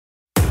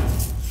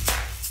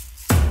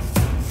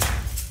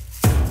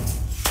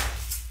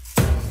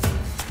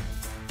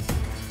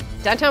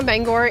Downtown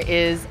Bangor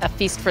is a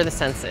feast for the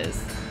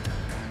senses.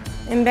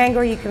 In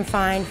Bangor, you can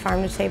find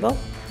farm to table,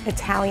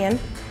 Italian,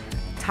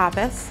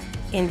 tapas,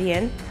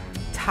 Indian,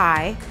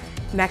 Thai,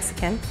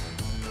 Mexican,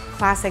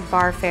 classic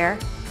bar fare,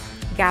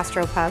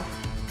 gastropub,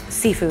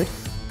 seafood,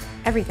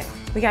 everything.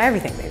 We got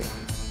everything, baby.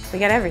 We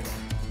got everything.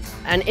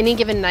 On any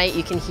given night,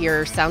 you can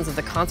hear sounds of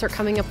the concert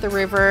coming up the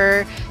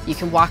river. You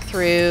can walk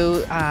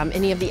through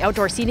any of the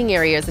outdoor seating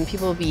areas and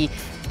people will be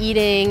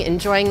eating,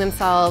 enjoying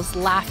themselves,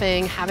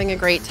 laughing, having a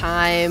great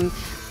time.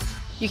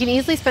 You can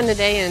easily spend a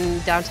day in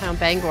downtown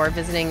Bangor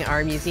visiting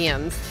our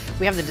museums.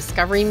 We have the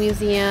Discovery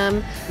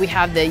Museum, we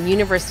have the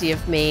University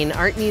of Maine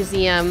Art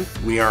Museum.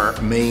 We are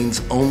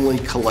Maine's only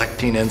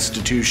collecting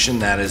institution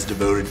that is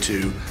devoted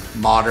to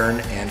modern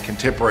and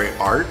contemporary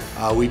art.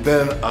 We've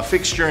been a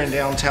fixture in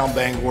downtown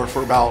Bangor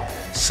for about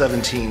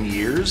 17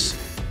 years.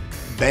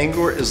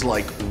 Bangor is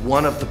like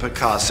one of the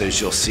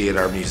Picassos you'll see at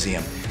our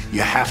museum.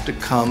 You have to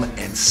come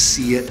and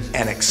see it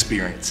and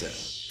experience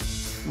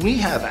it. We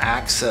have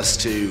access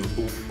to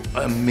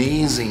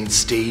amazing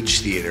stage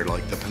theater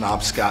like the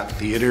Penobscot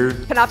Theater.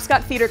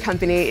 Penobscot Theater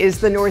Company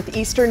is the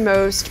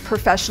northeasternmost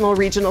professional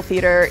regional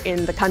theater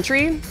in the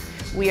country.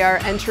 We are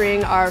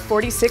entering our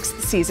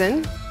 46th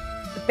season.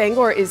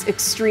 Bangor is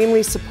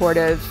extremely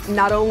supportive,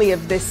 not only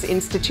of this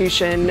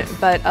institution,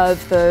 but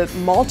of the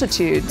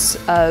multitudes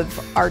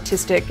of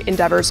artistic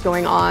endeavors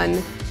going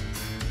on.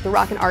 The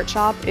Rock and Art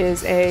Shop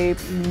is a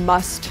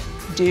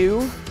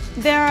must-do.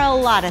 There are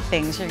a lot of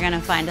things you're going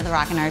to find at the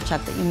Rock and Art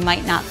Shop that you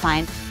might not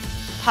find.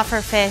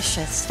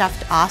 Pufferfish, a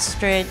stuffed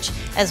ostrich,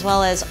 as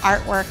well as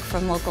artwork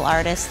from local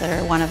artists that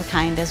are one of a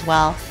kind as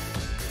well.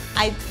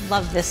 I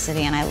love this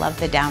city and I love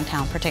the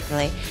downtown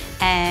particularly.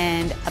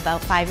 And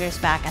about 5 years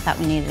back, I thought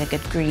we needed a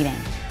good greeting.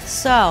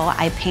 So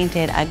I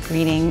painted a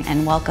greeting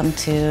and welcome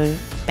to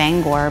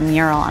Bangor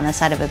mural on the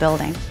side of a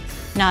building.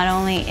 Not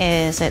only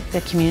is it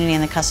the community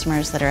and the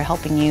customers that are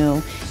helping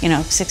you,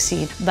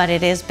 succeed, but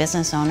it is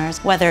business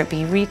owners, whether it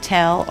be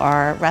retail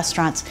or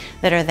restaurants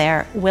that are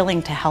there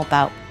willing to help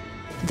out.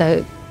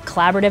 The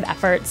collaborative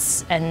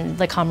efforts and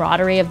the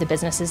camaraderie of the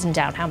businesses in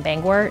downtown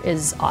Bangor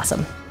is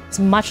awesome. It's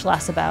much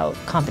less about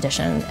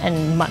competition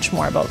and much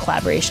more about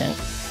collaboration.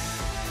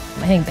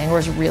 I think Bangor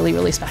is really,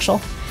 really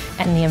special.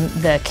 And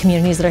the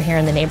communities that are here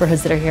and the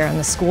neighborhoods that are here and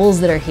the schools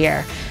that are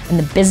here and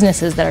the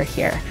businesses that are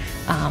here,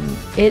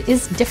 it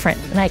is different.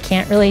 And I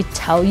can't really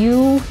tell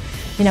you,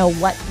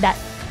 what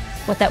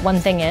that one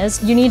thing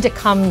is. You need to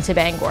come to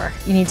Bangor.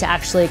 You need to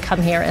actually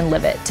come here and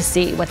live it to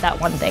see what that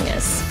one thing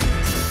is.